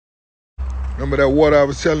Remember that water I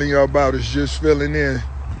was telling y'all about is just filling in.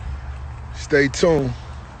 Stay tuned.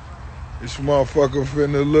 This motherfucker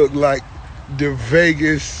finna look like the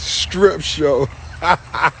Vegas strip show.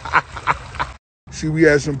 See, we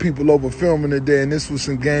had some people over filming today, and this was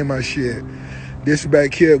some game I shared. This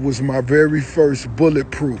back here was my very first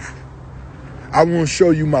Bulletproof. I won't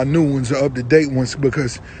show you my new ones or up-to-date ones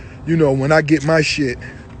because, you know, when I get my shit,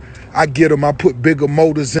 I get them, I put bigger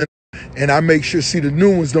motors in, and I make sure, see, the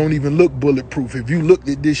new ones don't even look bulletproof. If you looked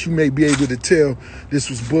at this, you may be able to tell this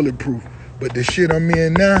was bulletproof. But the shit I'm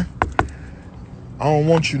in now, I don't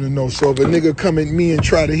want you to know. So if a nigga come at me and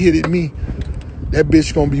try to hit at me, that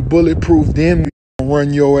bitch gonna be bulletproof. Then we gonna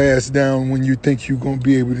run your ass down when you think you gonna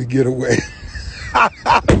be able to get away.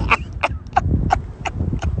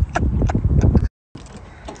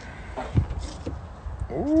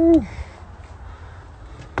 Ooh.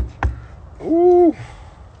 Ooh.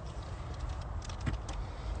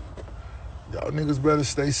 Y'all niggas better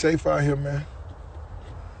stay safe out here, man.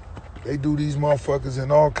 They do these motherfuckers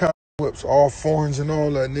in all kinds of whips, all foreigns and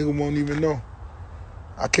all that. Nigga won't even know.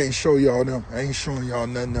 I can't show y'all them. I ain't showing y'all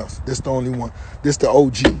nothing else. This the only one. This the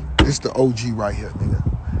OG. This the OG right here,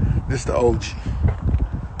 nigga. This the OG.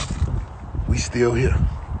 We still here.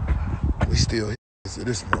 We still here.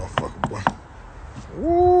 This motherfucker, boy.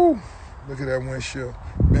 Woo! Look at that windshield.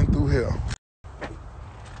 Been through hell.